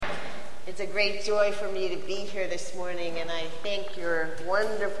It's a great joy for me to be here this morning, and I thank your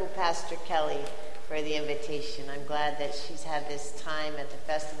wonderful Pastor Kelly for the invitation. I'm glad that she's had this time at the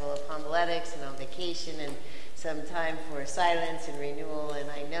Festival of Homiletics and on vacation and some time for silence and renewal, and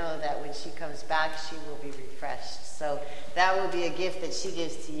I know that when she comes back, she will be refreshed. So that will be a gift that she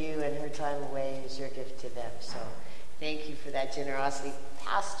gives to you, and her time away is your gift to them. So thank you for that generosity.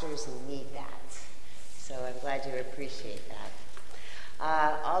 Pastors need that. So I'm glad you appreciate that.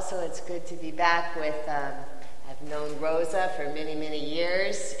 Also, it's good to be back with, I've known Rosa for many, many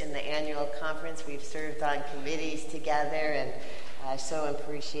years. In the annual conference, we've served on committees together, and I so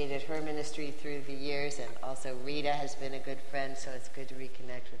appreciated her ministry through the years. And also Rita has been a good friend, so it's good to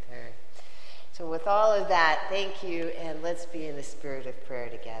reconnect with her. So with all of that, thank you, and let's be in the spirit of prayer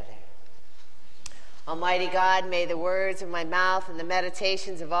together. Almighty God, may the words of my mouth and the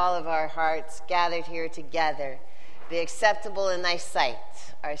meditations of all of our hearts gathered here together be acceptable in thy sight,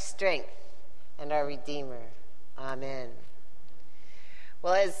 our strength and our Redeemer. Amen.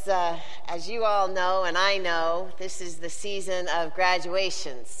 Well, as you all know, and I know, this is the season of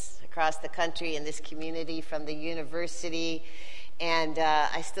graduations across the country in this community from the university. And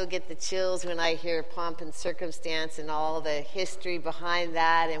I still get the chills when I hear pomp and circumstance and all the history behind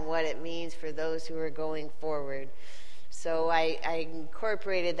that and what it means for those who are going forward. So I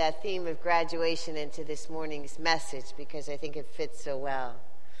incorporated that theme of graduation into this morning's message because I think it fits so well.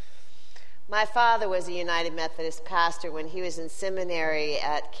 My father was a United Methodist pastor when he was in seminary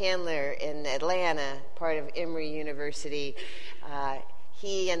at Candler in Atlanta, part of Emory University.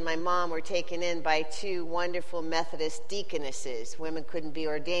 He and my mom were taken in by two wonderful Methodist deaconesses. Women couldn't be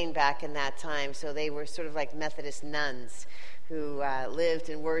ordained back in that time, so they were sort of like Methodist nuns who lived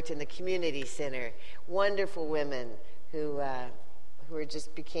and worked in the community center. Wonderful women who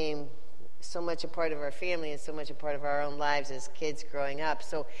just became so much a part of our family and so much a part of our own lives as kids growing up.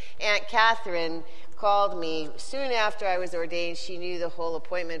 So Aunt Catherine called me soon after I was ordained. She knew the whole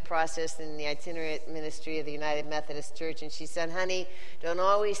appointment process in the itinerant ministry of the United Methodist Church, and she said, "Honey, don't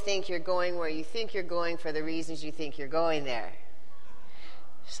always think you're going where you think you're going for the reasons you think you're going there."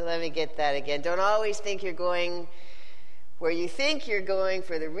 So let me get that again. Don't always think you're going where you think you're going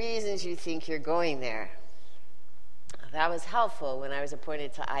for the reasons you think you're going there. That was helpful when I was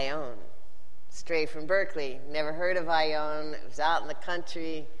appointed to Ione. Straight from Berkeley. Never heard of Ione. It was out in the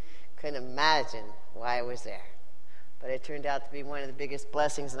country. Couldn't imagine why I was there. But it turned out to be one of the biggest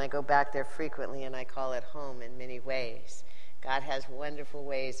blessings, and I go back there frequently, and I call it home in many ways. God has wonderful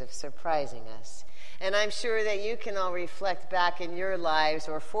ways of surprising us. And I'm sure that you can all reflect back in your lives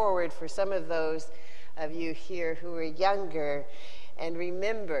or forward for some of those of you here who are younger and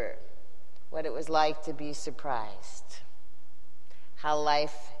remember what it was like to be surprised. How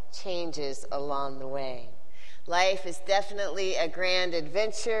life changes along the way. Life is definitely a grand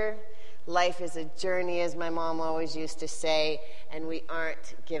adventure. Life is a journey, as my mom always used to say, and we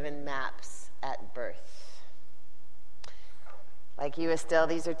aren't given maps at birth. Like you, Estelle,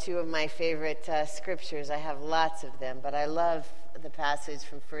 these are two of my favorite scriptures. I have lots of them, but I love the passage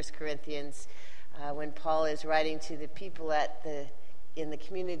from 1 Corinthians when Paul is writing to the people in the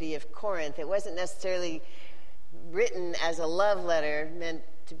community of Corinth. It wasn't necessarily written as a love letter meant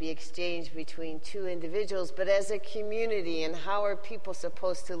to be exchanged between two individuals, but as a community, and how are people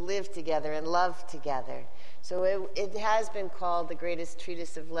supposed to live together and love together. So it has been called the greatest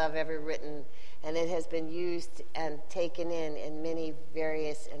treatise of love ever written, and it has been used and taken in many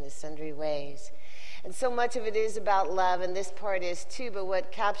various and sundry ways. And so much of it is about love, and this part is too, but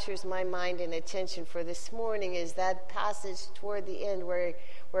what captures my mind and attention for this morning is that passage toward the end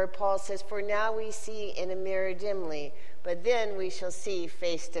where Paul says, "For now we see in a mirror dimly, but then we shall see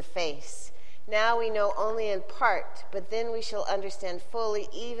face to face. Now we know only in part, but then we shall understand fully,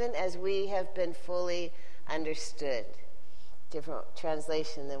 even as we have been fully understood." Different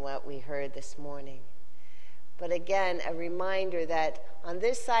translation than what we heard this morning. But again, a reminder that on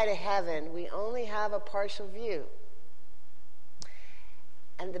this side of heaven, we only have a partial view.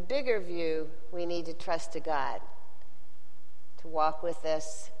 And the bigger view, we need to trust to God to walk with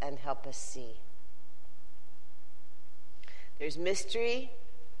us and help us see. There's mystery,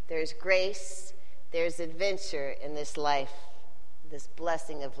 there's grace, there's adventure in this life, this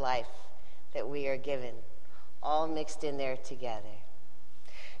blessing of life that we are given, all mixed in there together.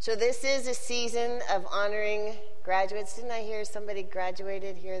 So this is a season of honoring graduates. Didn't I hear somebody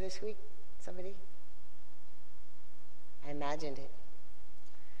graduated here this week? Somebody? I imagined it.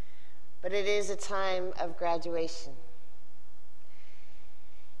 But it is a time of graduation.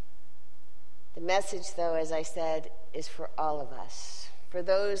 The message, though, as I said, is for all of us. For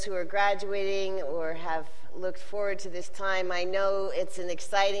those who are graduating or have looked forward to this time, I know it's an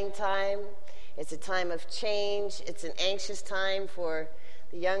exciting time. It's a time of change. It's an anxious time for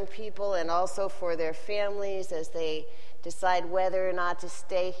the young people and also for their families as they decide whether or not to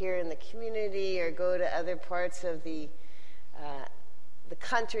stay here in the community or go to other parts of the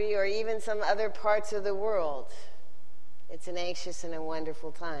country or even some other parts of the world. It's an anxious and a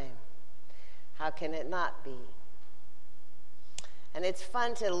wonderful time. How can it not be? And it's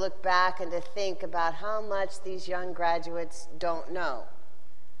fun to look back and to think about how much these young graduates don't know.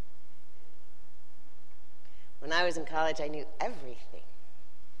 When I was in college, I knew everything.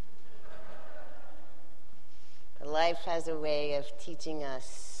 But life has a way of teaching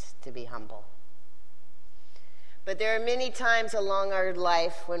us to be humble. But there are many times along our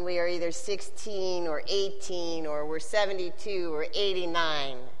life when we are either 16 or 18 or we're 72 or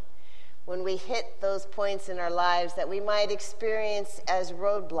 89, when we hit those points in our lives that we might experience as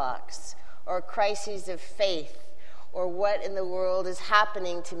roadblocks or crises of faith or what in the world is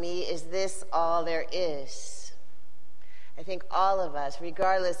happening to me? Is this all there is? I think all of us,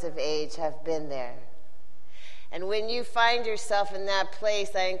 regardless of age, have been there. And when you find yourself in that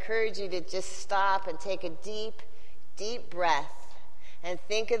place, I encourage you to just stop and take a deep, deep breath and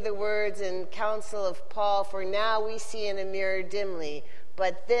think of the words and counsel of Paul, for now we see in a mirror dimly,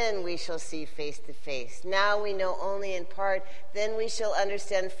 but then we shall see face to face. Now we know only in part, then we shall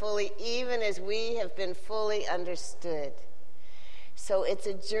understand fully, even as we have been fully understood. So it's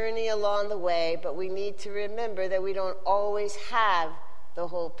a journey along the way, but we need to remember that we don't always have the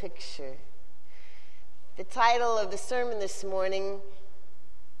whole picture. The title of the sermon this morning,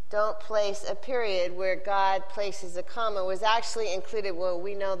 Don't Place a Period Where God Places a Comma, was actually included. Well,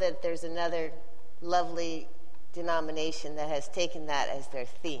 we know that there's another lovely denomination that has taken that as their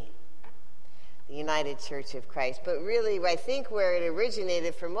theme, the United Church of Christ. But really, I think where it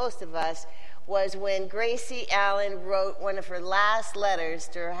originated for most of us was when Gracie Allen wrote one of her last letters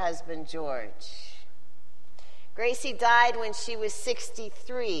to her husband, George. Gracie died when she was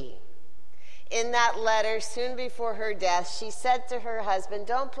 63. In that letter, soon before her death, she said to her husband,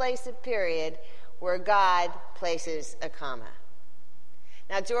 don't place a period where God places a comma.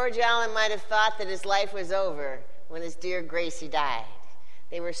 Now, George Allen might have thought that his life was over when his dear Gracie died.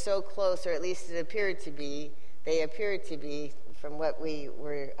 They were so close, or at least they appeared to be from what we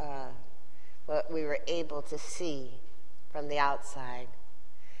were able to see from the outside.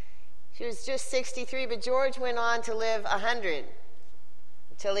 She was just 63, but George went on to live 100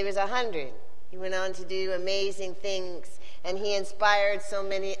 until he was 100. He went on to do amazing things, and he inspired so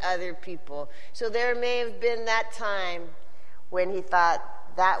many other people. So there may have been that time when he thought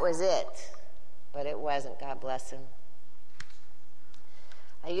that was it, but it wasn't. God bless him.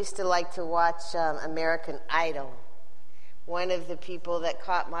 I used to like to watch American Idol. One of the people that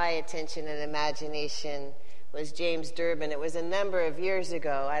caught my attention and imagination was James Durbin. It was a number of years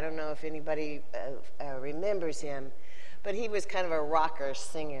ago. I don't know if anybody remembers him, but he was kind of a rocker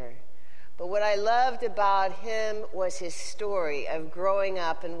singer. But what I loved about him was his story of growing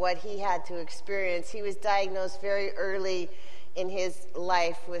up and what he had to experience. He was diagnosed very early in his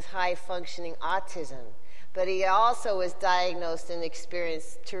life with high-functioning autism, but he also was diagnosed and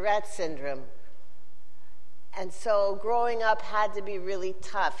experienced Tourette's syndrome. And so growing up had to be really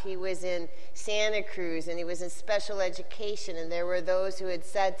tough. He was in Santa Cruz, and he was in special education, and there were those who had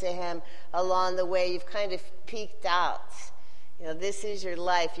said to him along the way, you've kind of peaked out. You know, this is your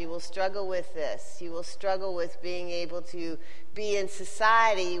life. You will struggle with this. You will struggle with being able to be in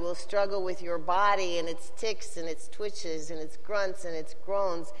society. You will struggle with your body and its tics and its twitches and its grunts and its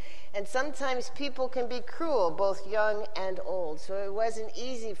groans. And sometimes people can be cruel, both young and old. So it wasn't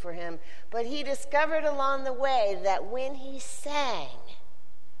easy for him. But he discovered along the way that when he sang,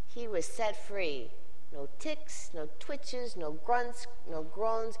 he was set free. No tics, no twitches, no grunts, no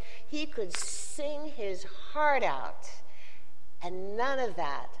groans. He could sing his heart out. And none of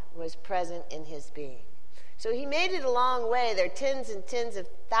that was present in his being. So he made it a long way. There are tens and tens of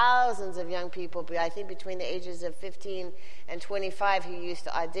thousands of young people, I think between the ages of 15 and 25, who used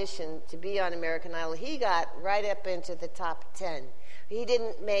to audition to be on American Idol. He got right up into the top 10. He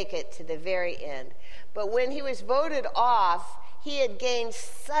didn't make it to the very end. But when he was voted off, he had gained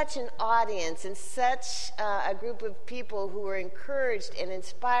such an audience and such a group of people who were encouraged and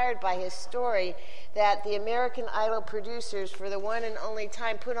inspired by his story that the American Idol producers, for the one and only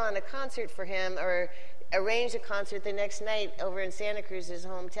time, put on a concert for him, or arranged a concert the next night over in Santa Cruz, his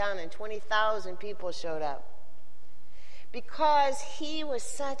hometown, and 20,000 people showed up. Because he was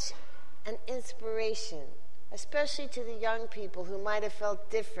such an inspiration, especially to the young people who might have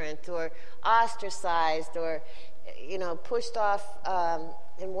felt different or ostracized or pushed off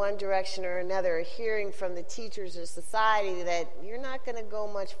in one direction or another, or hearing from the teachers of society that you're not going to go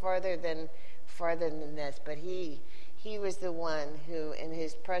much farther than this. But he was the one who, in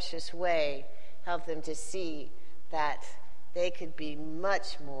his precious way, helped them to see that they could be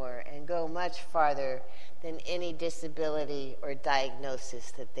much more and go much farther than any disability or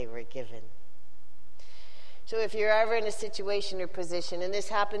diagnosis that they were given. So if you're ever in a situation or position, and this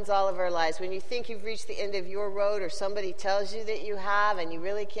happens all of our lives, when you think you've reached the end of your road or somebody tells you that you have and you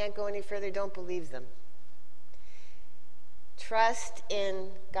really can't go any further, don't believe them. Trust in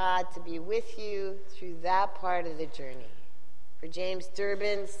God to be with you through that part of the journey. For James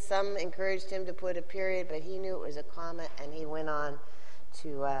Durbin, some encouraged him to put a period, but he knew it was a comma, and he went on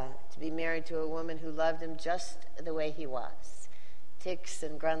to be married to a woman who loved him just the way he was. Ticks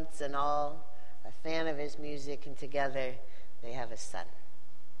and grunts and all, a fan of his music, and together they have a son.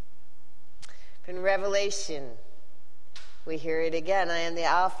 From Revelation, we hear it again. I am the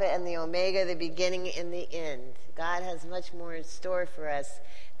Alpha and the Omega, the beginning and the end. God has much more in store for us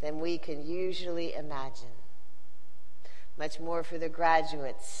than we can usually imagine. Much more for the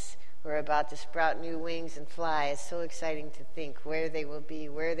graduates who are about to sprout new wings and fly. It's so exciting to think where they will be,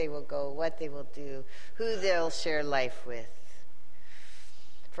 where they will go, what they will do, who they'll share life with.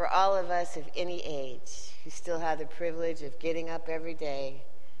 For all of us of any age who still have the privilege of getting up every day,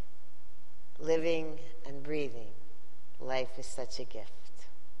 living and breathing, life is such a gift.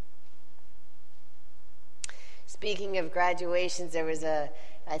 Speaking of graduations,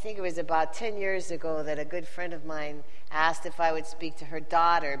 I think it was about 10 years ago that a good friend of mine asked if I would speak to her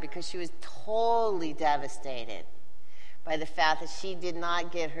daughter because she was totally devastated by the fact that she did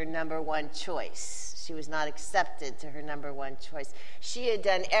not get her number one choice. She was not accepted to her number one choice. She had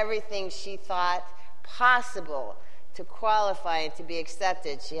done everything she thought possible to qualify and to be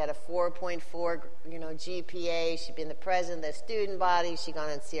accepted. She had a 4.4, GPA. She'd been the president of the student body. She'd gone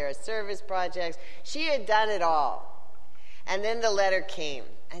on Sierra Service projects. She had done it all. And then the letter came,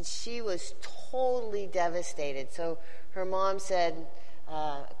 and she was totally devastated. So her mom said,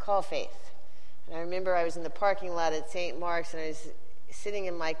 call Faith. And I remember I was in the parking lot at St. Mark's, and I was sitting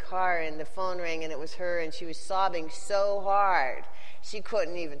in my car, and the phone rang, and it was her, and she was sobbing so hard she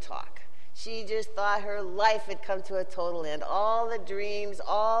couldn't even talk. She just thought her life had come to a total end. All the dreams,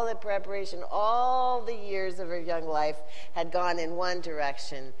 all the preparation, all the years of her young life had gone in one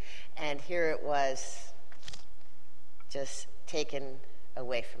direction, and here it was just taken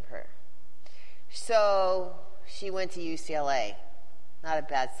away from her. So she went to UCLA. Not a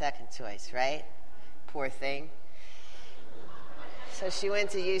bad second choice, right? Poor thing. So she went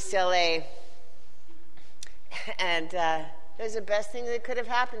to UCLA, and it was the best thing that could have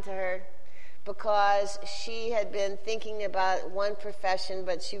happened to her, because she had been thinking about one profession,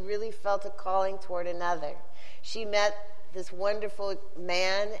 but she really felt a calling toward another. She met this wonderful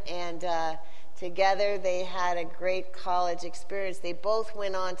man, and together they had a great college experience. They both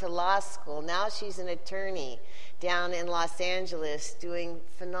went on to law school. Now she's an attorney down in Los Angeles doing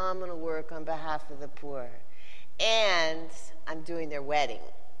phenomenal work on behalf of the poor. And I'm doing their wedding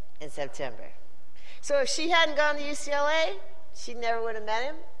in September. So if she hadn't gone to UCLA, she never would have met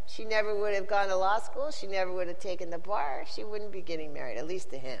him. She never would have gone to law school. She never would have taken the bar. She wouldn't be getting married, at least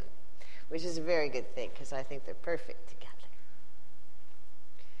to him, which is a very good thing because I think they're perfect together.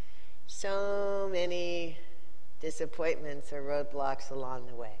 So many disappointments or roadblocks along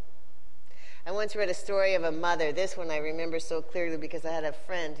the way. I once read a story of a mother. This one I remember so clearly because I had a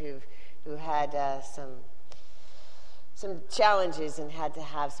friend who had some challenges and had to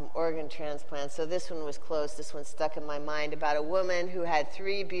have some organ transplants. So this one was close. This one stuck in my mind, about a woman who had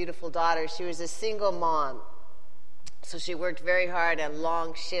 3 beautiful daughters. She was a single mom. So she worked very hard on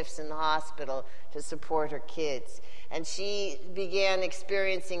long shifts in the hospital to support her kids. And she began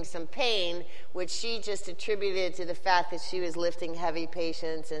experiencing some pain, which she just attributed to the fact that she was lifting heavy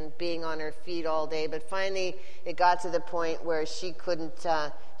patients and being on her feet all day. But finally, it got to the point where she couldn't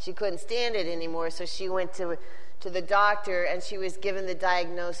stand it anymore. So she went to the doctor, and she was given the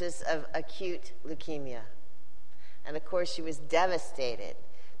diagnosis of acute leukemia. And of course, she was devastated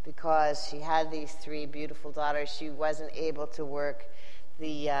because she had these 3 beautiful daughters. She wasn't able to work.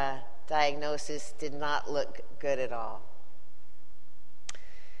 The diagnosis did not look good at all.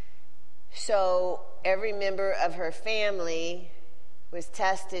 So every member of her family was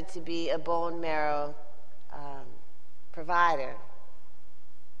tested to be a bone marrow provider,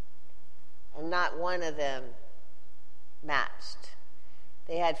 and not one of them matched.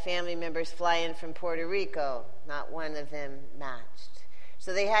 They had family members fly in from Puerto Rico. Not one of them matched.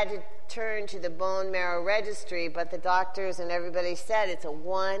 So they had to turn to the bone marrow registry, but the doctors and everybody said it's a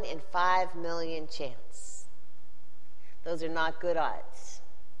 1 in 5 million chance. Those are not good odds.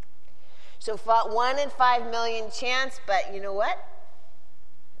 So 1 in 5 million chance, but you know what?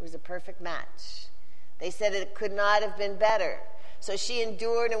 It was a perfect match. They said it could not have been better. So she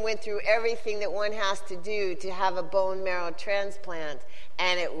endured and went through everything that one has to do to have a bone marrow transplant,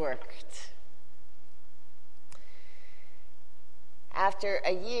 and it worked. After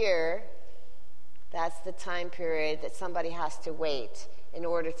a year, that's the time period that somebody has to wait in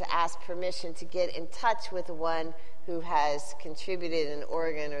order to ask permission to get in touch with the one who has contributed an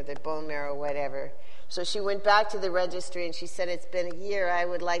organ or the bone marrow, whatever. So she went back to the registry and she said, it's been a year, I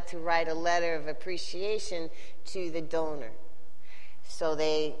would like to write a letter of appreciation to the donor. So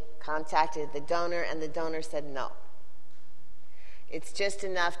they contacted the donor and the donor said no. It's just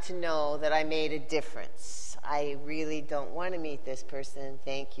enough to know that I made a difference. I really don't want to meet this person.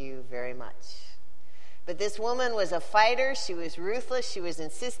 Thank you very much. But this woman was a fighter, she was ruthless, she was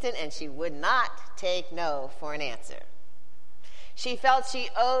insistent, and she would not take no for an answer. She felt she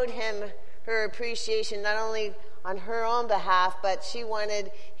owed him her appreciation not only on her own behalf, but she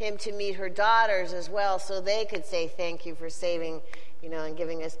wanted him to meet her daughters as well so they could say thank you for saving, and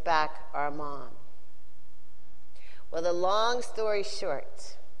giving us back our mom. Well, the long story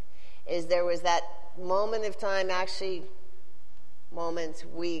short is there was that moment of time, actually moments,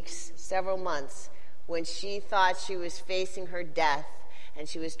 weeks, several months, when she thought she was facing her death and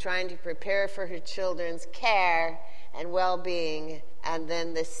she was trying to prepare for her children's care and well-being, and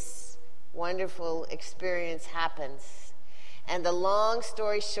then this wonderful experience happens. And the long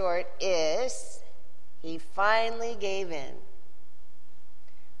story short is he finally gave in.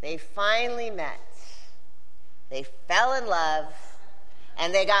 They finally met. They fell in love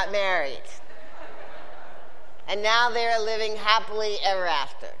and they got married. And now they're living happily ever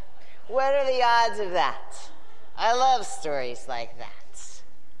after. What are the odds of that? I love stories like that.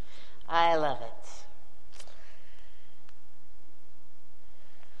 I love it.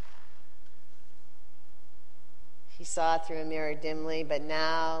 She saw through a mirror dimly, but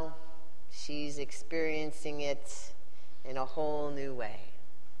now she's experiencing it in a whole new way.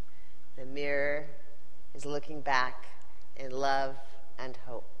 The mirror is looking back in love and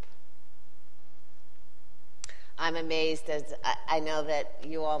hope. I'm amazed, as I know that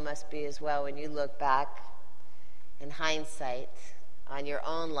you all must be as well, when you look back in hindsight on your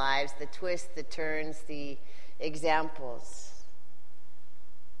own lives, the twists, the turns, the examples.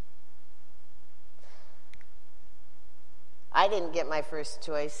 I didn't get my first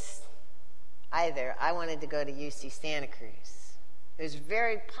choice either. I wanted to go to UC Santa Cruz. It was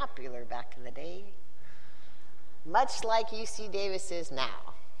very popular back in the day, much like UC Davis is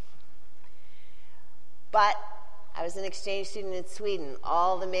now. But I was an exchange student in Sweden.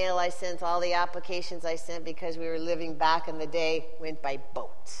 All the mail I sent, all the applications I sent, because we were living back in the day, went by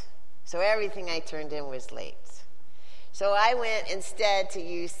boat. So everything I turned in was late. So I went instead to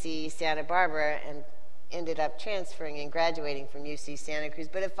UC Santa Barbara and ended up transferring and graduating from UC Santa Cruz.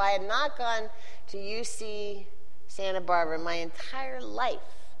 But if I had not gone to UC Santa Barbara, my entire life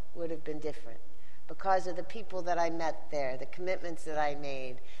would have been different because of the people that I met there, the commitments that I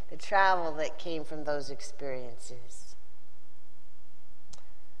made, the travel that came from those experiences.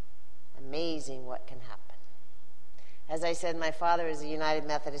 Amazing what can happen. As I said, my father is a United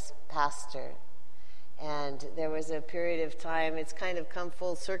Methodist pastor, and there was a period of time, it's kind of come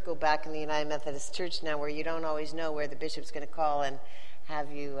full circle back in the United Methodist Church now, where you don't always know where the bishop's going to call and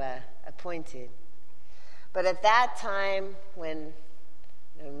have you appointed. But at that time, when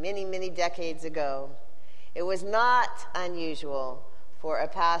many, many decades ago, it was not unusual for a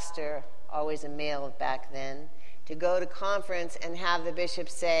pastor, always a male back then, to go to conference and have the bishop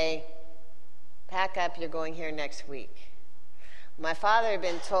say, pack up, you're going here next week. My father had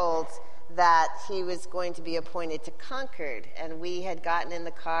been told that he was going to be appointed to Concord, and we had gotten in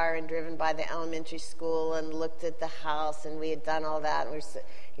the car and driven by the elementary school and looked at the house, and we had done all that, and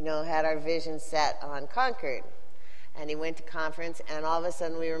we had our vision set on Concord. And he went to conference, and all of a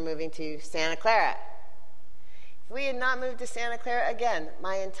sudden we were moving to Santa Clara. If we had not moved to Santa Clara, again,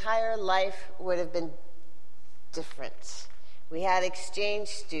 my entire life would have been different. We had exchange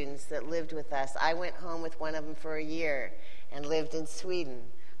students that lived with us. I went home with one of them for a year and lived in Sweden.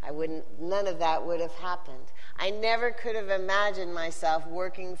 None of that would have happened. I never could have imagined myself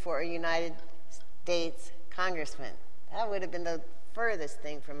working for a United States congressman. That would have been the furthest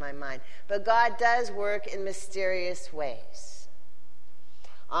thing from my mind. But God does work in mysterious ways.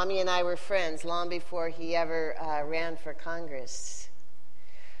 Ami and I were friends long before he ever ran for Congress.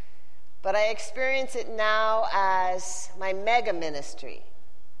 But I experience it now as my mega ministry.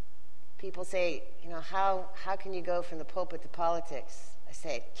 People say, how can you go from the pulpit to politics? I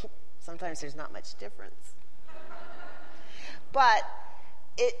say, sometimes there's not much difference. But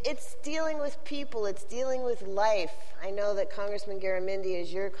it's dealing with people. It's dealing with life. I know that Congressman Garamendi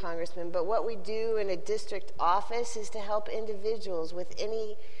is your congressman, but what we do in a district office is to help individuals with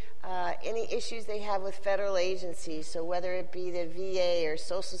any issues they have with federal agencies. So whether it be the VA or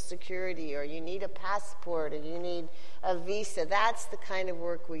Social Security, or you need a passport, or you need a visa, that's the kind of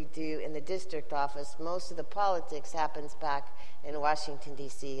work we do in the district office. Most of the politics happens back in Washington,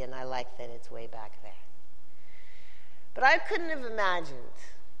 D.C., and I like that it's way back there. But I couldn't have imagined.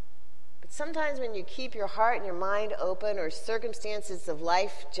 But sometimes when you keep your heart and your mind open, or circumstances of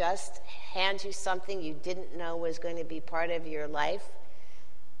life just hand you something you didn't know was going to be part of your life,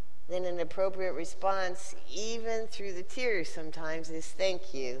 then an appropriate response, even through the tears sometimes, is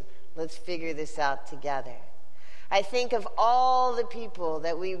thank you. Let's figure this out together. I think of all the people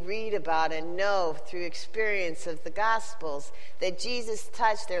that we read about and know through experience of the Gospels that Jesus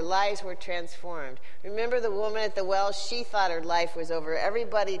touched, their lives were transformed. Remember the woman at the well? She thought her life was over.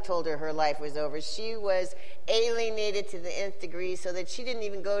 Everybody told her life was over. She was alienated to the nth degree, so that she didn't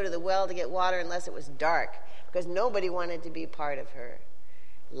even go to the well to get water unless it was dark, because nobody wanted to be part of her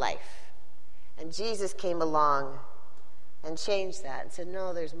life. And Jesus came along and changed that and said,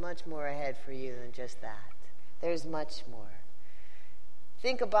 no, there's much more ahead for you than just that. There's much more.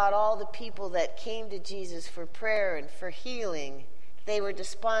 Think about all the people that came to Jesus for prayer and for healing. They were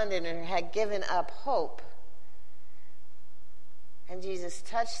despondent and had given up hope. And Jesus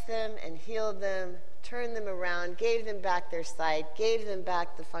touched them and healed them, turned them around, gave them back their sight, gave them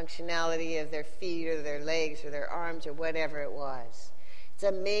back the functionality of their feet or their legs or their arms or whatever it was. It's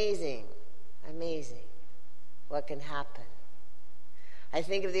amazing, amazing what can happen. I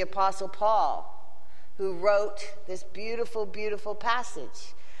think of the Apostle Paul, who wrote this beautiful, beautiful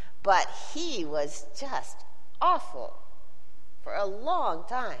passage. But he was just awful for a long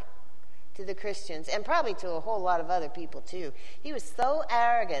time to the Christians, and probably to a whole lot of other people too. He was so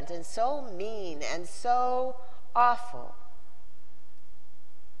arrogant and so mean and so awful.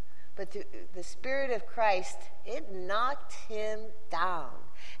 But the Spirit of Christ, it knocked him down.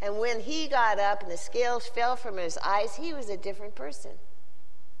 And when he got up and the scales fell from his eyes, he was a different person.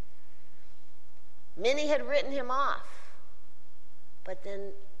 Many had written him off. But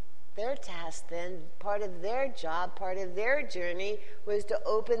then their task then, part of their job, part of their journey, was to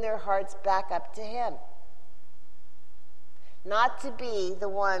open their hearts back up to him. Not to be the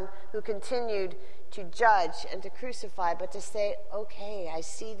one who continued to judge and to crucify, but to say, okay, I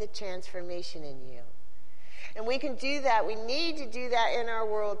see the transformation in you. And we can do that. We need to do that in our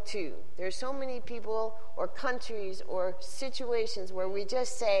world too. There's so many people or countries or situations where we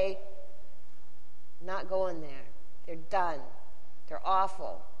just say, not going there. They're done. They're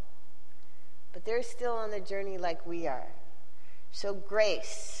awful. But they're still on the journey like we are. So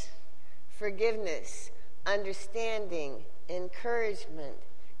grace, forgiveness, understanding, encouragement,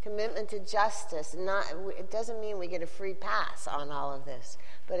 commitment to justice. It doesn't mean we get a free pass on all of this,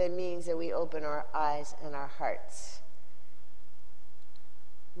 but it means that we open our eyes and our hearts.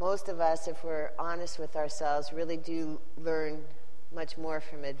 Most of us, if we're honest with ourselves, really do learn much more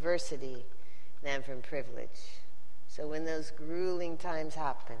from adversity than from privilege. So when those grueling times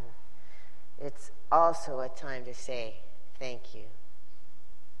happen, it's also a time to say thank you.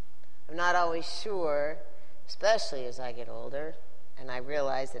 I'm not always sure, especially as I get older, and I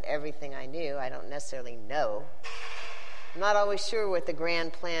realize that everything I knew, I don't necessarily know. I'm not always sure what the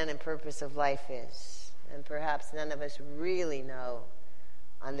grand plan and purpose of life is, and perhaps none of us really know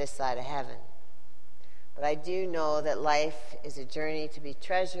on this side of heaven. But I do know that life is a journey to be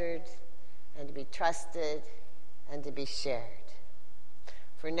treasured and to be trusted and to be shared.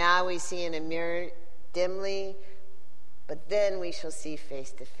 For now we see in a mirror dimly, but then we shall see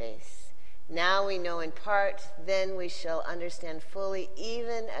face to face. Now we know in part, then we shall understand fully,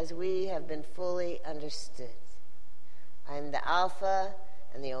 even as we have been fully understood. I am the Alpha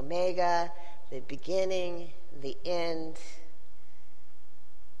and the Omega, the beginning, the end.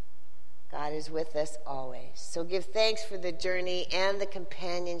 God is with us always. So give thanks for the journey and the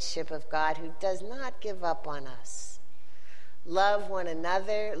companionship of God, who does not give up on us. Love one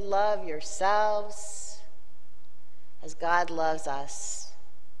another, love yourselves as God loves us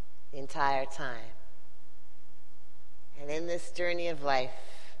the entire time. And in this journey of life,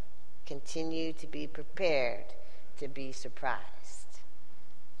 continue to be prepared to be surprised.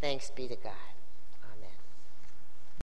 Thanks be to God.